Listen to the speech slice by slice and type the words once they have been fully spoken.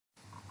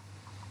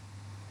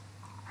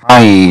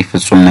ሃይ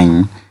ፍጹም ነኝ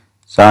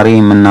ዛሬ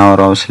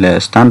የምናወራው ስለ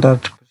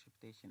Standard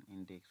Precipitation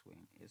Index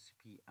ወይም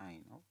SPI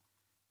ነው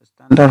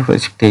Standard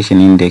Precipitation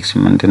Index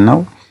ምንድነው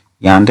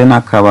የአንድን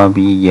አካባቢ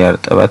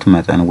የእርጥበት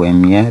መጠን ወይም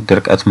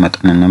የድርቀት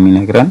መጠን ነው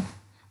የሚነግረን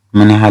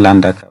ምን ያህል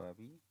አንድ አካባቢ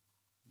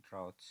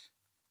drought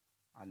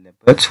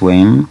አለበት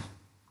ወይም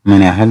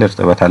ምን ያህል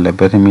እርጥበት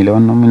አለበት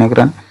የሚለውን ነው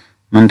የሚነግረን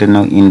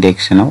ምንድነው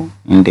ኢንዴክስ ነው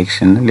ኢንዴክስ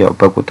እንል ያው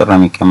በቁጥር ነው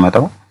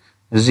የሚቀመጠው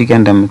እዚህ ጋር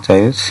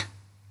እንደምታዩት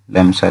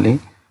ለምሳሌ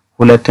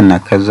ሁለት እና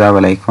ከዛ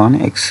በላይ ከሆነ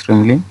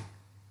extremely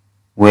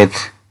wet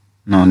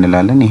ነው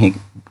እንላለን ይሄ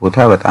ቦታ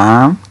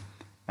በጣም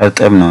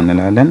እርጥብ ነው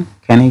እንላለን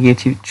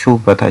ከኔጌቲቭ 2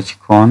 በታች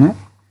ከሆነ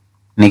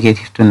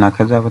ኔጌቲቭ 2 እና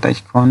ከዛ በታች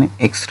ከሆነ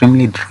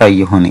extremely dry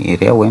የሆነ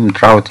ኤሪያ ወይም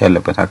drought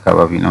ያለበት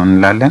አካባቢ ነው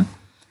እንላለን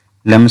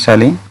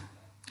ለምሳሌ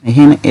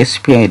ይሄን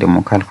SPI ደግሞ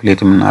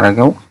ካልኩሌት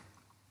የምናደርገው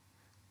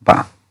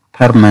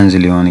per month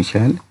ሊሆን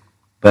ይችላል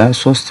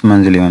በ3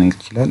 month ሊሆን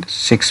ይችላል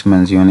 6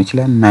 month ሊሆን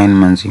ይችላል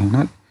 9 month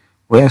ይሆናል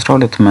ወይ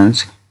 12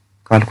 month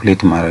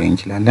ካልኩሌት ማድረግ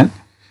እንችላለን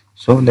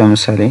ሶ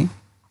ለምሳሌ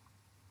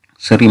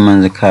 3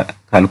 month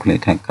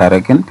ካልኩሌት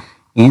ካረግን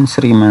ይሄን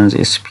 3 month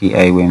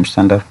SPI ወይም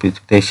Standard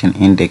Precipitation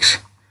Index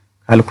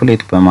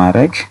ካልኩሌት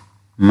በማድረግ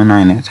ምን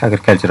አይነት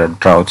agricultural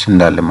drought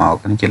እንዳለ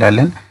ማወቅ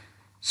እንችላለን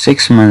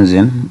 6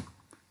 monthን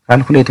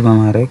ካልኩሌት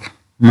በማድረግ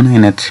ምን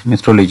አይነት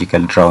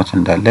meteorological drought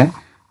እንዳለ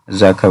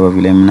እዛ አካባቢ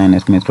ላይ ምን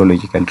አይነት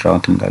meteorological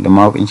drought እንዳለ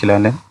ማወቅ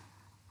እንችላለን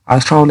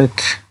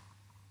 12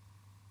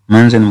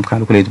 monthንም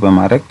ካልኩሌት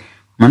በማድረግ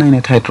ምን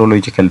አይነት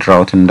hydrological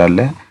drought እንዳለ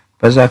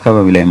በዛ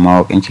አካባቢ ላይ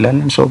ማወቅ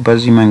እንችላለን ሶ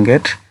በዚህ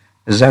መንገድ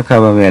እዛ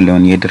አካባቢ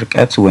ያለውን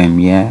የድርቀት ወይም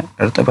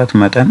የእርጥበት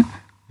መጠን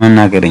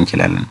መናገር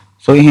እንችላለን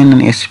ሶ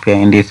ይሄንን SPI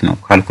እንዴት ነው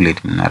ካልኩሌት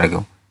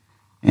የምናደርገው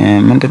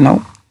ምንድነው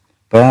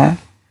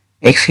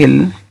በኤክሴል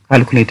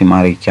ካልኩሌት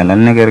ማድረግ ይቻላል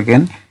ነገር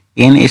ግን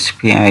ይሄን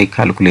SPI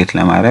ካልኩሌት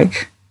ለማድረግ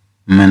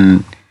ምን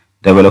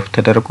ዴቨሎፕ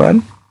ተደርጓል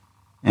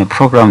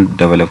ፕሮግራም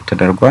ዴቨሎፕ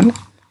ተደርጓል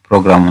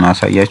ፕሮግራሙን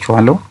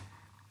አሳያችኋለሁ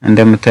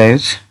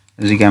እንደምታዩት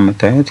እዚህ ጋር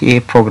የምታዩት ይሄ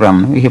ፕሮግራም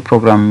ነው ይሄ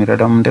ፕሮግራም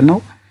የሚረዳው ምንድነው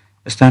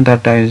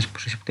Standardized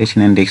Precipitation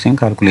Indexን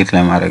ካልኩሌት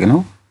ለማድረግ ነው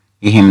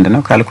ይሄ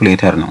ምንድነው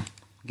ካልኩሌተር ነው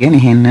ግን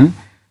ይሄንን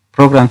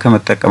ፕሮግራም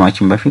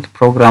ከመጠቀማችን በፊት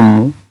ፕሮግራሙ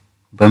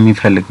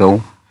በሚፈልገው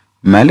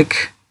መልክ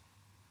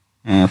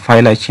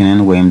ፋይላችንን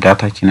ወይም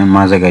ዳታችንን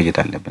ማዘጋጀት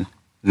አለብን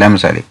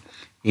ለምሳሌ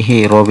ይሄ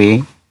ሮቤ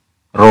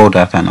ሮ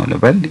ዳታ ነው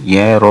ልበል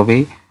የሮቤ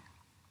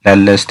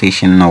ላለ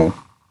ስቴሽን ነው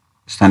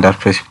Standard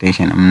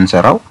Precipitation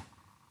የምንሰራው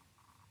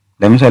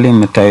ለምሳሌ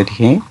የምታዩት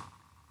ይሄ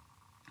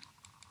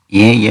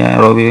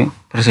የሮቤ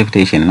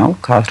precipitation ነው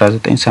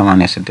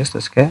ከ1986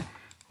 እስከ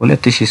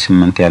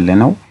 2008 ያለ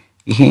ነው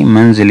ይሄ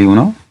መንዝሊው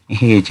ነው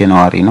ይሄ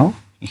የጃንዋሪ ነው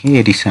ይሄ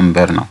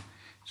የዲሴምበር ነው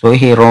ሶ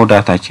ይሄ ሮ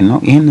ዳታችን ነው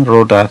ይሄን ሮ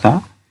ዳታ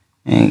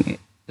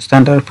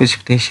Standard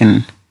Precipitation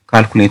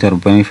ካልኩሌተር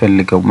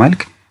በሚፈልገው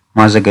መልክ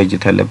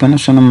ማዘጋጀት አለብን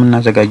እሱንም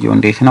እናዘጋጀው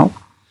እንዴት ነው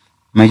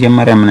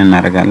መጀመሪያ ምን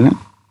እናደርጋለን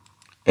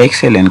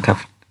ኤክሴልን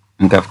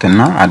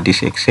እንከፍትና አዲስ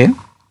ኤክሴል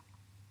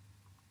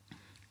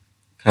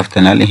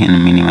ከፍተናል ይሄን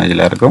ሚኒማይዝ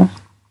ላድርገው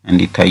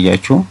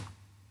እንዲታያችሁ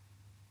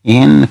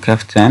ይሄን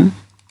ከፍተን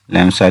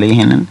ለምሳሌ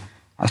ይሄንን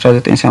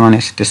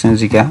 1986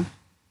 እዚህ ጋር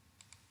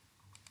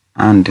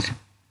አንድ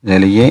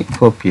ዘልዬ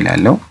ኮፒ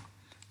ላለው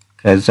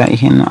ከዛ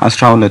ይሄን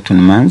 12ቱን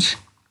መንዝ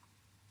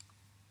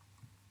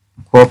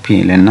ኮፒ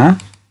ለና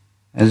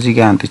እዚህ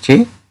ጋር አንጥቼ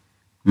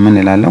ምን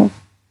እላለሁ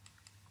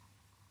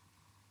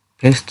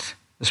ፔስት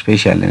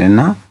ስፔሻል ለና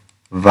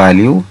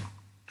ቫልዩ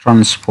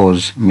ትራንስፖዝ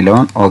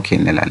ሚለውን ኦኬ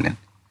እንላለን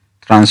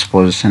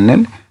ትራንስፖዝ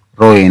ስንል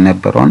ሮ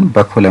የነበረውን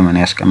በኮለመን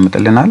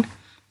ያስቀምጥልናል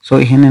ሶ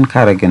ይሄንን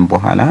ካረገን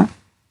በኋላ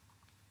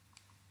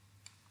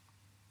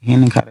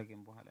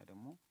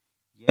ደግሞ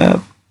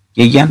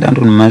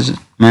የእያንዳንዱን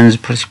መንዝ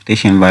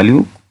precipitation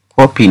value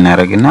ኮፒ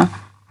እናደርግና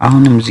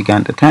አሁንም እዚህ ጋር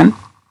አንጥተን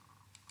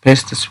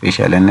ፔስት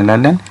ስፔሻል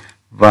እንላለን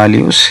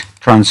values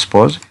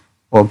transpose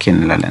ኦኬ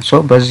እንላለን ሶ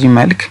በዚህ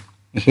መልክ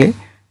ይሄ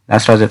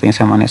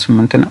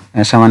ለ1988 ነው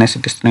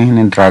 86 ነው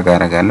ይሄንን ድራግ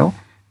አደርጋለሁ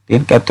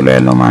ግን ቀጥሎ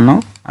ያለው ማን ነው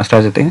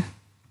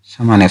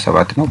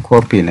 1987 ነው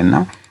ኮፒ ልና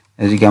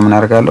እዚህ ጋር ምን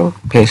አደርጋለሁ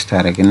ፔስት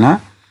አደርግና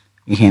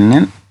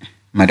ይሄንን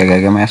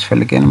መደጋገም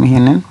ያስፈልገንም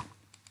ይሄንን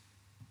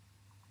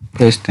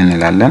ፔስት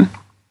እንላለን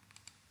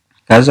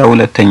ከዛ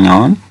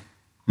ሁለተኛውን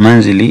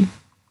መንዝሊ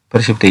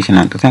precipitation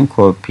አንጥተን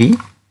ኮፒ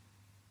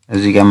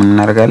እዚህ ጋር ምን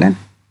እናደርጋለን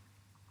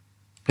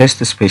ፔስት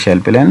ስፔሻል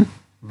ብለን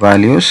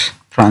values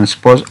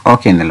transpose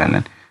ኦኬ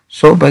እንላለን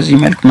ሶ በዚህ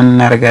መልክ ምን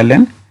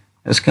እናደርጋለን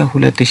እስከ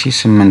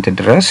 2008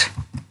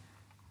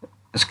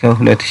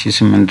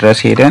 ድረስ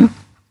ሄደን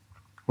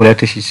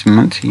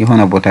 2008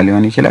 የሆነ ቦታ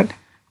ሊሆን ይችላል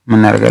ምን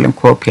እናደርጋለን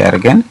ኮፒ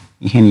አድርገን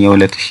ይሄን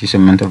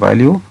የ2008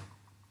 ቫልዩ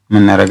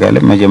ምን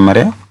እናደርጋለን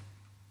መጀመሪያ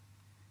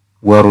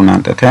ወሩን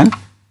አንጥተን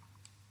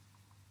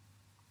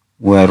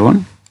ወሩን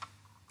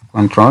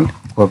ኮንትሮል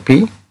ኮፒ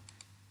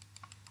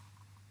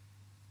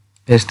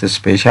ፔስት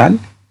ስፔሻል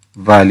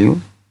ቫልዩ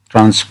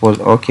ትራንስፖዝ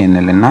ኦኬ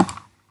እንልና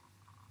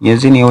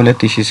የዚህን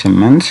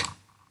የ2008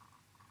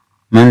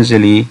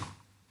 መንዝሊ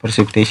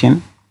precipitation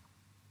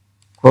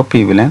ኮፒ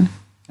ብለን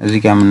እዚህ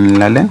ጋር ምን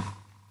እንላለን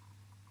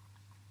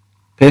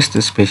ፔስት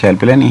ስፔሻል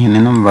ብለን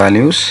ይሄንንም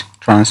ቫልዩስ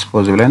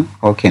ትራንስፖዝ ብለን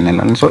ኦኬ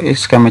እንላለን ሶ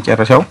እስከ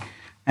መጨረሻው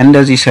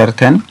እንደዚህ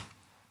ሰርተን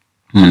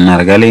ምን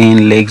እናደርጋለን ይሄን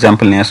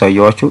ለኤግዛምፕል ነው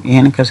ያሳየዋችሁ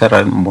ይሄን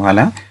ከሰራን በኋላ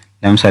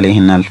ለምሳሌ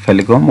ይሄን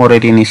አልፈልገውም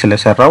ኦሬዲ እኔ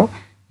ስለሰራው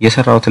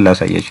የሰራውትን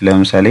ላሳያችሁ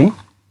ለምሳሌ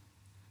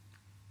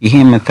ይሄ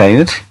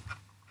የምታዩት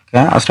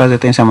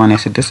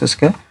ከ1986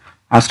 እስከ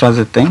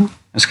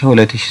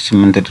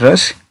 2008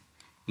 ድረስ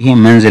ይሄ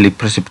መንዝሊ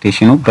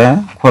ፕሬሲፒቴሽኑ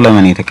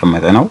በኮለመን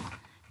የተቀመጠ ነው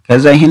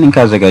ከዛ ይሄንን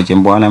ካዘጋጀን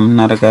በኋላ ምን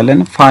እናደርጋለን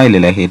ፋይል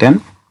ላይ ሄደን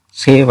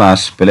ሴቭ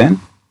አስ ብለን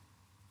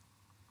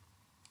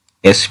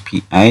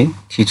SPI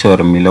ቲቶር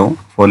የሚለው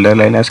ፎልደር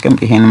ላይ ላስቀምጥ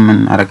ይሄንን ምን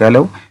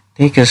አደርጋለሁ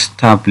ቴክስት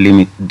ታብ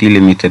ሊሚት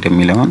ዲሊሚትድ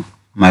የሚለውን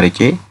መርጬ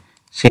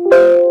ሴቭ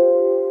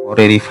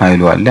ኦሬዲ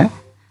ፋይሉ አለ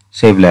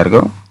ሴቭ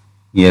ላድርገው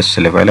yes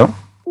ልበለው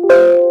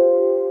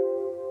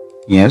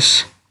yes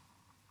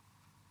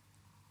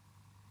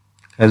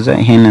ከዛ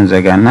ይሄንን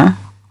ዘጋና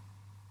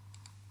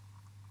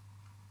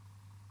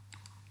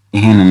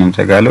ይሄንንም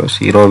ዘጋለው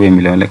ሲሮብ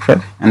የሚለው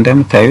ልክፈት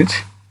እንደምታዩት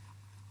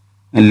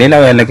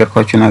ሌላው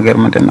ያለቀርኳችሁ ነገር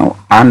ምንድነው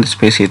አንድ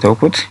ስፔስ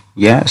የተውኩት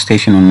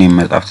የስቴሽኑን ኔም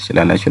መጻፍ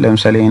ትችላላችሁ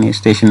ለምሳሌ እኔ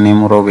ስቴሽን ኔም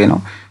ሮቤ ነው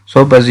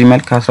ሶ በዚህ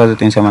መልክ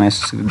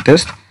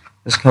 1986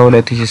 እስከ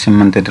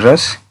 2008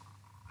 ድረስ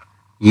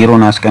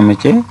ይሮን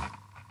አስቀምጬ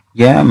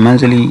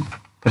የመንዝሊ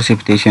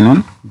ፕሬሲፒቴሽኑን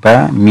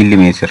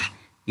በሚሊሜትር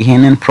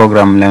ይሄንን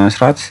ፕሮግራም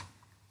ለመስራት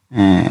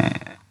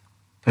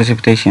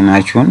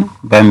ፕሬሲፒቴሽናችሁን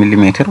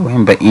በሚሊሜትር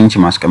ወይም በኢንች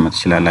ማስቀመጥ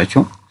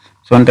ትችላላችሁ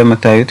ሶ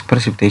እንደምታዩት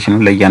ፕሬሲፒቴሽኑ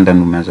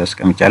ለእያንዳንዱ መያዝ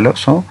አስቀምጫለሁ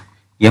ሶ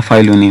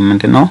የፋይሉ ኔም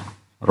ምንድነው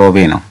ሮቤ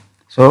ነው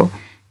ሶ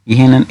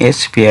ይሄንን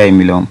SPI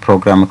የሚለውን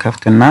ፕሮግራም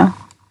ከፍትና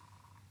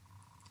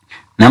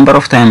number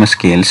of time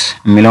scales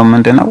የሚለው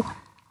ምንድነው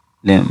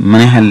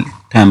ምን ያህል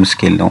ታይም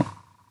ስኬል ነው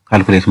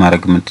ካልኩሌት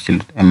ማድረግ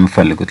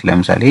የምትፈልጉት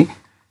ለምሳሌ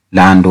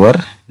ለአንድ ወር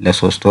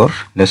ለ3 ወር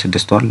ለ6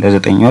 ወር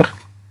ለ9 ወር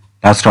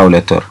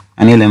ለ12 ወር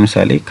እኔ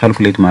ለምሳሌ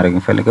ካልኩሌት ማድረግ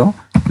እንፈልገው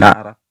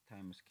ለ4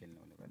 ታይም ስኬል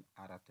ነው ለበል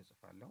 4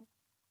 ተጽፋለሁ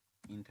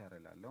ኢንተር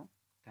እላለሁ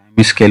ታይም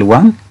ስኬል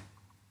 1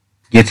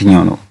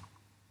 የትኛው ነው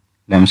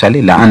ለምሳሌ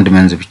ለአንድ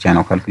መንዝ ብቻ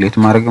ነው ካልኩሌት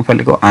ማድረግ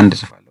እንፈልገው አንድ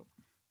ጽፋለሁ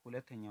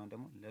ሁለተኛው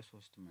ደግሞ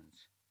ለ3 መንዝ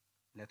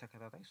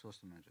ለተከታታይ 3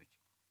 መንዞች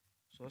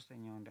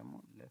ሶስተኛውን ደግሞ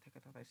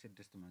ለተከታታይ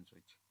 6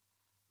 መንዞች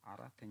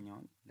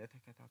አራተኛውን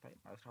ለተከታታይ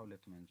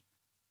 12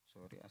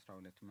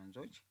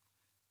 መንዞች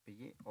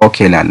ብዬ ኦኬ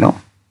ላለው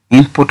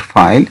ኢንፑት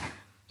ፋይል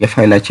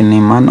የፋይላችን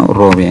ኔም ማን ነው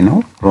ሮቤ ነው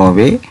ሮቤ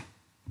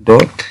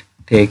ዶት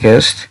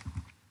ቴክስት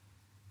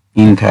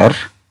ኢንተር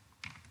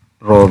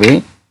ሮቤ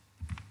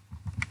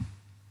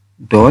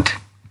ዶት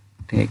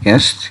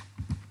ቴክስት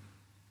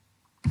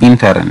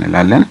ኢንተር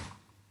እንላለን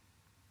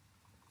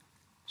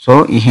ሶ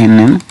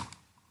ይሄንን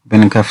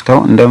ብንከፍተው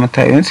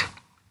እንደምታዩት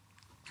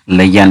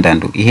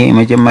ለእያንዳንዱ ይሄ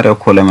የመጀመሪያው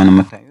ኮለመን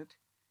የምታዩት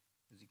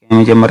እዚህ ጋር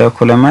የመጀመሪያው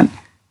ኮለመን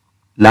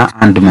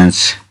ለአንድ መንዝ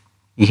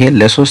ይሄ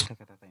ለ3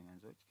 ተከታታይ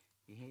መንዞች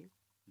ይሄ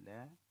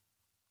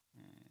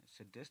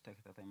ለ6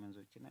 ተከታታይ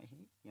መንዞችና ይሄ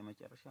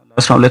የመጨረሻው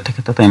ለ12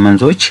 ተከታታይ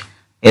መንዞች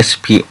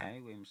SPI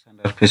ወይም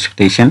Standard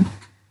Precipitation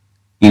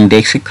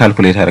Index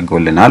ካልኩሌት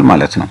አድርገውልናል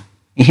ማለት ነው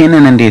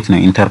ይሄንን እንዴት ነው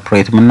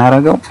ኢንተርፕሬት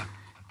የምናደርገው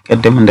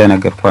ቀደም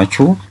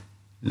እንደነገርኳችሁ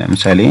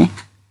ለምሳሌ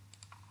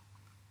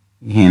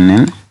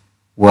ይሄንን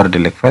ወርድ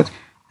ልክፈት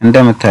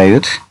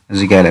እንደምታዩት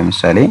እዚህ ጋር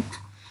ለምሳሌ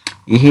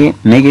ይሄ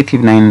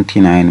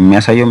 -99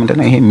 የሚያሳየው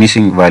ምንድነው ይሄ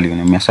ሚሲንግ ቫልዩ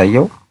ነው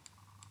የሚያሳየው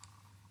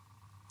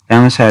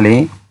ለምሳሌ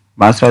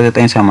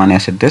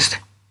በ1986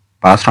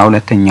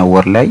 በ12ኛው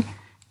ወር ላይ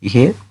ይሄ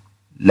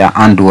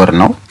ለአንድ ወር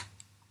ነው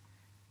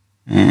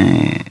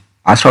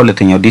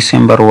 12ኛው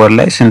ዲሴምበር ወር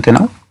ላይ ስንት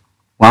ነው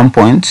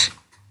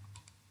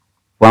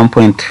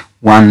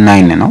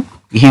 1.19 ነው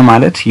ይሄ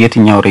ማለት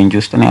የትኛው ሬንጅ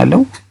ውስጥ ነው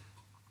ያለው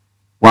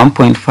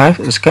 1.5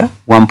 እስከ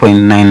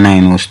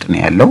 1.99 ውስጥ ነው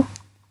ያለው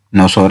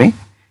ነው ሶሪ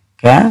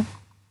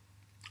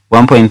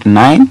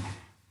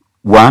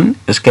ከ1.91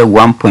 እስከ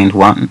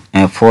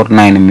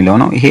 1.149 የሚለው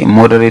ነው ይሄ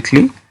ሞደሬትሊ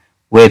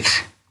ዌት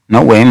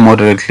ነው ወይም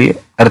ሞደሬትሊ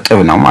እርጥብ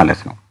ነው ማለት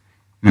ነው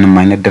ምንም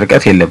አይነት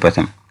ድርቀት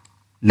የለበትም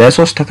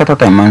ለሶስት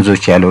ተከታታይ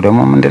መንዞች ያለው ደግሞ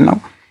ምንድነው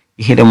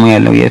ይሄ ደግሞ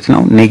ያለው የት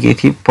ነው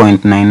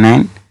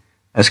 -0.99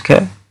 እስከ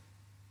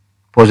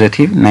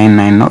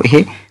 +99 ነው ይሄ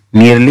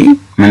ኒርሊ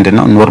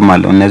ምንድነው ኖርማል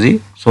ነው እነዚህ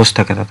ሶስት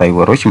ተከታታይ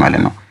ወሮች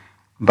ማለት ነው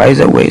ባይ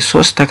ዘ ዌይ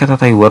ሶስት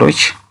ተከታታይ ወሮች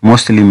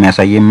ሞስትሊ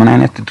የሚያሳየን ምን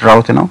አይነት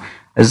ድራውት ነው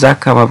እዛ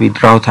አካባቢ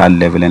ድራውት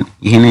አለ ብለን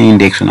ይሄንን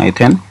ኢንዴክሱን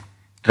አይተን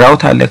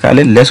ድራውት አለ ካለ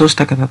ለሶስት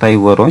ተከታታይ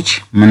ወሮች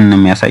ምን ነው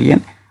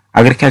የሚያሳየን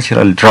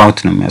አግሪካልቸራል ድራውት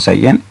ነው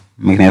የሚያሳየን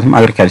ምክንያቱም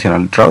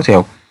አግሪካልቸራል ድራውት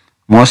ያው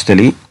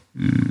ሞስትሊ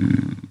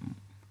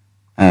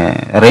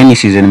ሬኒ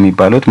ሲዝን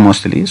የሚባሉት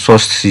ሞስትሊ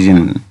 3 ሲዝን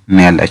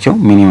ነው ያላቸው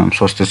ሚኒመም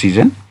 3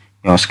 ሲዝን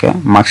ያው እስከ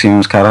ማክሲመም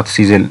እስከ 4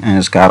 ሲዝን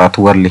እስከ 4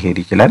 ወር ሊሄድ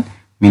ይችላል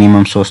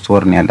ሚኒመም 3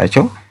 ወር ነው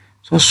ያላቸው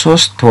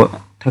 3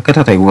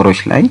 ተከታታይ ወሮች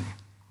ላይ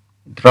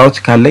ድራውት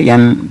ካለ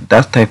ያን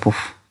ዳት ታይፕ ኦፍ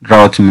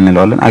ድራውት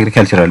እንለዋለን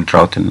አግሪካልቸራል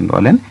ድራውት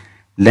እንለዋለን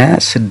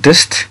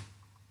ለ6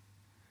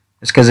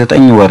 እስከ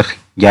 9 ወር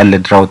ያለ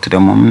ድራውት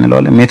ደግሞ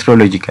እንለዋለን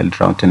ሜትሮሎጂካል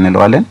ድራውት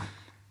እንለዋለን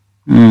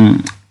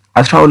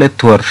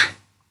 12 ወር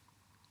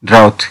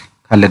ድራውት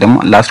ካለ ደግሞ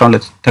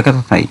ለ12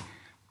 ተከታታይ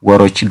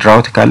ወሮች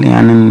ድራውት ካለ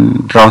ያንን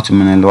ድራውት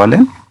ምን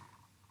እንለዋለን?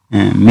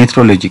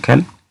 ሜትሮሎጂካል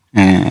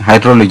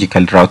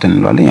ሃይድሮሎጂካል ድራውት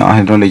እንለዋለን። ያው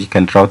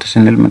ሃይድሮሎጂካል ድራውት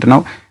ስንል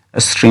ምንድነው?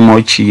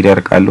 ስትሪሞች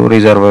ይደርቃሉ፣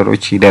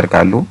 ሪዘርቨሮች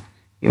ይደርቃሉ፣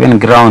 ኢቨን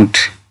ግራውንድ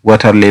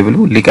ዋተር ሌቭሉ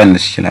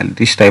ሊቀንስ ይችላል።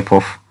 this type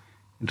of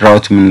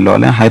drought ምን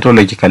እንለዋለን?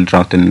 ሃይድሮሎጂካል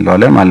ድራውት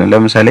እንለዋለን ማለት ነው።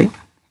 ለምሳሌ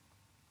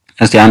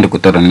እስቲ አንድ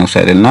ቁጥር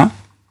እንውሰድና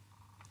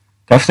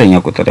ከፍተኛ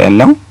ቁጥር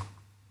ያለው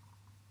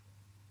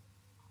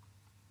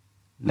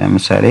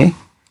ለምሳሌ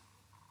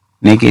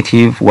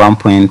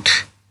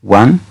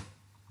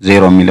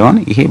 -1.10 ሚሊዮን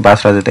ይሄ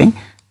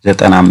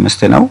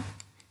በ1995 ነው።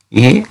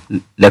 ይሄ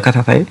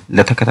ለተከታታይ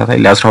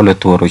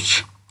ለ12 ወሮች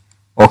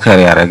ኦከር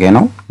ያደረገ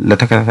ነው።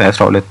 ለተከታታይ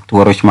 12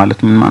 ወሮች ማለት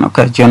ምን ማለት ነው?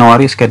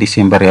 ከጃንዋሪ እስከ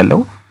ዲሴምበር ያለው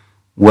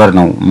ወር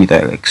ነው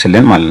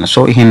የሚጠቅስልን ማለት ነው። ሶ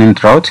ይሄንን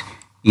ድራውት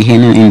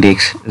ይሄንን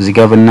ኢንዴክስ እዚህ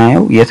ጋር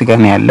ብናየው የት ጋር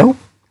ነው ያለው?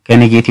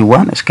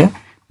 ከ-1 እስከ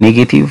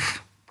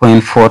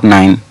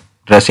 -0.49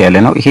 ድረስ ያለ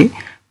ነው። ይሄ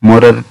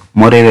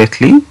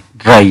ሞዴሬትሊ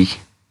ድራይ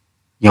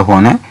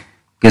የሆነ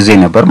ጊዜ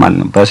ነበር ማለት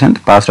ነው። በስንት?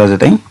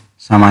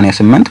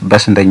 በ1988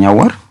 በስንተኛው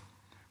ወር?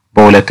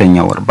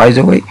 በሁለተኛው ወር። ባይ ዘ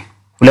ወይ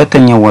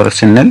ሁለተኛው ወር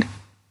ስንል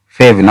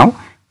ፌብ ነው።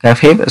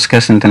 ከፌብ እስከ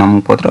ስንት ነው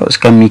የምንቆጥረው?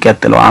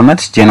 እስከሚቀጥለው አመት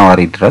ጃንዋሪ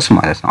ድረስ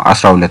ማለት ነው።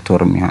 12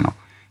 ወር የሚሆነው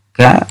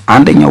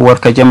ከአንደኛው ወር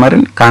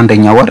ከጀመርን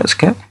ከአንደኛው ወር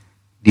እስከ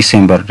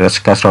ዲሴምበር ድረስ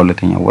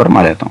ከ12ኛው ወር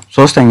ማለት ነው።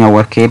 ሶስተኛው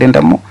ወር ከሄድን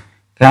ደግሞ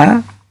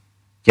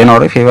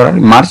ከጃንዋሪ፣ ፌብሩዋሪ፣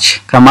 ማርች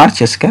ከማርች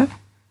እስከ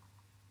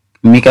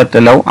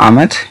የሚቀጥለው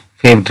አመት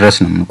ፌብ ድረስ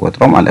ነው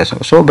የምንቆጥረው ማለት ነው።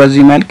 ሶ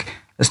በዚህ መልክ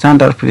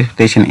ስታንዳርድ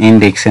ፕሪሲፒቴሽን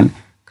ኢንዴክስን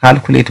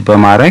ካልኩሌት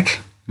በማድረግ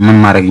ምን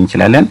ማድረግ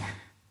እንችላለን?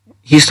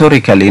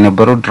 ሂስቶሪካል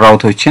የነበሩ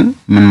ድራውቶችን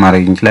ምን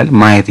ማድረግ እንችላለን?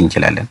 ማየት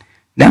እንችላለን።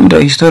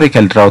 ለምንድነው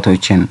ሂስቶሪካል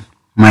ድራውቶችን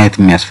ማየት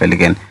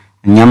የሚያስፈልገን?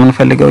 እኛ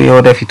የምንፈልገው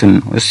የወደፊቱን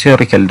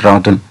ሂስቶሪካል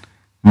ድራውትን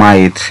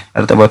ማየት፣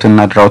 እርጥበቱንና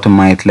ድራውትን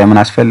ማየት ለምን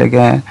አስፈለገ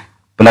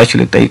ብላችሁ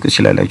ልትጠይቁ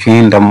ትችላላችሁ።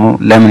 ይሄን ደግሞ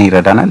ለምን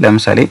ይረዳናል?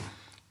 ለምሳሌ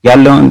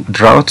ያለውን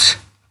ድራውት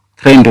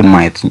ትሬንዱን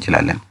ማየት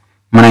እንችላለን።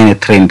 ምን አይነት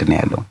ትሬንድ ነው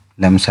ያለው?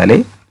 ለምሳሌ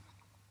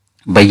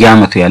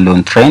በየአመቱ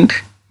ያለውን ትሬንድ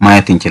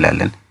ማየት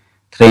እንችላለን።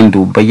 ትሬንዱ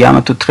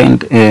በየአመቱ ትሬንድ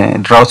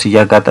ድራውት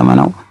እያጋጠመ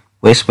ነው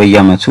ወይስ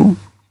በየአመቱ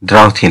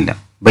ድራውት የለም?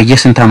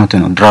 በየስንት አመቱ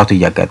ነው ድራውት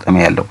እያጋጠመ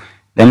ያለው?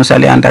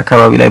 ለምሳሌ አንድ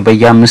አካባቢ ላይ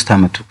በየ5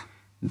 አመቱ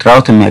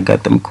ድራውት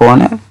የሚያጋጥም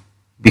ከሆነ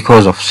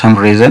because of some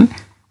reason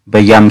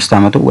በየ5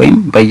 አመቱ ወይም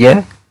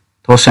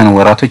በየተወሰኑ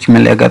ወራቶች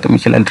ምን ሊያጋጥም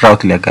ይችላል?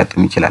 ድራውት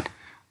ሊያጋጥም ይችላል።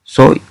 ሶ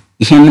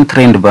ይሄንን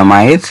ትሬንድ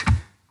በማየት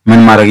ምን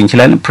ማድረግ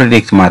እንችላለን?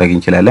 ፕሬዲክት ማድረግ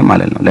እንችላለን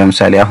ማለት ነው።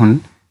 ለምሳሌ አሁን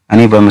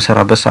እኔ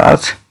በመሰራበት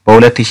ሰዓት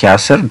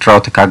በ2010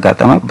 ድራውት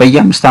ካጋጠመ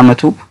በየ5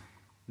 አመቱ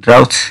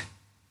ድራውት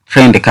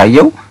ትሬንድ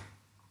ካየው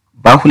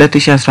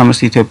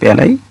በ2015 ኢትዮጵያ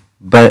ላይ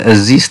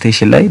በዚህ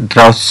ስቴሽን ላይ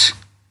ድራውት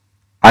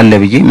አለ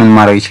ብዬ ምን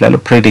ማድረግ ይችላል?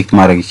 ፕሬዲክት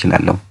ማድረግ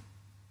ይችላል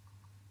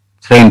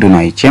ትሬንዱን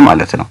አይቼ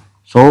ማለት ነው።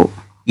 ሶ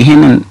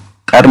ይሄንን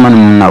ቀድመን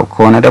የምናውቅ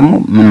ከሆነ ደግሞ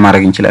ምን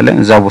ማድረግ እንችላለን?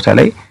 እዛ ቦታ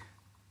ላይ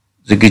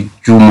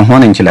ዝግጁ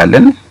መሆን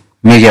እንችላለን።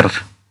 ሜጀር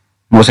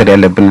መውሰድ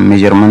ያለብን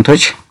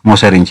ሜጀርመንቶች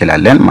መውሰድ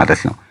እንችላለን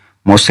ማለት ነው።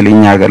 ሞስትሊ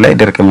እኛ ሀገር ላይ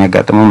ድርቅ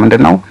የሚያጋጥመው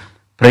ምንድነው?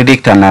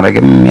 ፕሬዲክት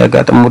አናደርግም።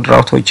 የሚያጋጥሙ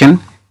ድራውቶችን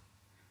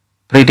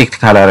ፕሬዲክት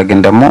ካላደረግን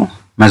ደግሞ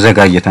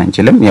መዘጋጀት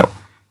አንችልም። ያው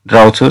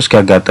ድራውቱ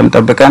እስኪያጋጥም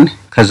ጠብቀን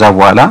ከዛ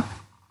በኋላ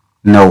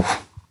ነው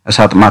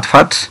እሳት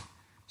ማጥፋት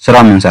ስራ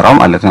የምንሰራው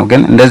ማለት ነው።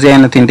 ግን እንደዚህ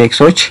አይነት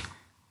ኢንዴክሶች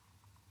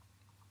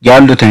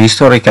ያሉትን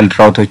ሂስቶሪካል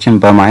ድራውቶችን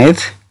በማየት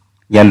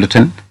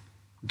ያሉትን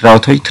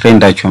ድራውቶች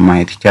ትሬንዳቸውን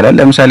ማየት ይቻላል።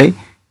 ለምሳሌ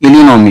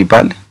ኢሊኖ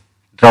የሚባል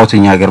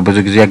ድራውትኛ ሀገር ብዙ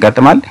ጊዜ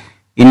ያጋጥማል።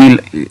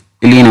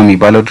 ኢሊኖ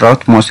የሚባለው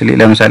ድራውት ሞስትሊ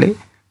ለምሳሌ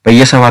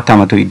በየ7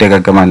 አመቱ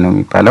ይደጋገማል ነው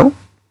የሚባለው።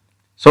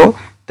 ሶ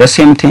the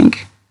same thing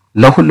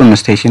ለሁሉም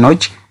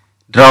ስቴሽኖች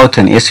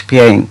ድራውትን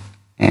SPI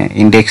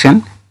ኢንዴክስን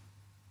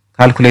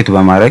ካልኩሌት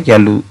በማድረግ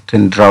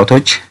ያሉትን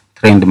ድራውቶች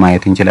ትሬንድ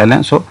ማየት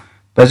እንችላለን። ሶ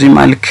በዚህ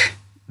መልክ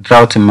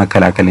ድራውትን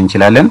መከላከል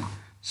እንችላለን።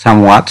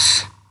 somewhat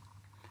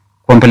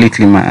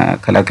completely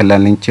መከላከል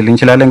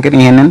እንችላለን። ግን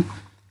ይሄንን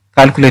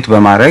ካልኩሌት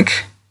በማድረግ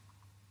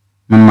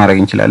ምን ማድረግ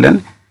እንችላለን?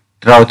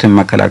 ድራውትን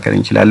መከላከል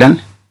እንችላለን።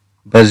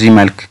 በዚህ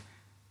መልክ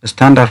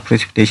ስታንዳርድ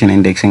ፕሪሲፒቴሽን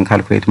ኢንዴክስን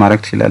ካልኩሌት ማድረግ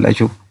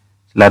ትችላላችሁ።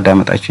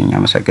 ስላዳመጣችሁኝ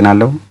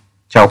አመሰግናለሁ።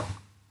 ቻው።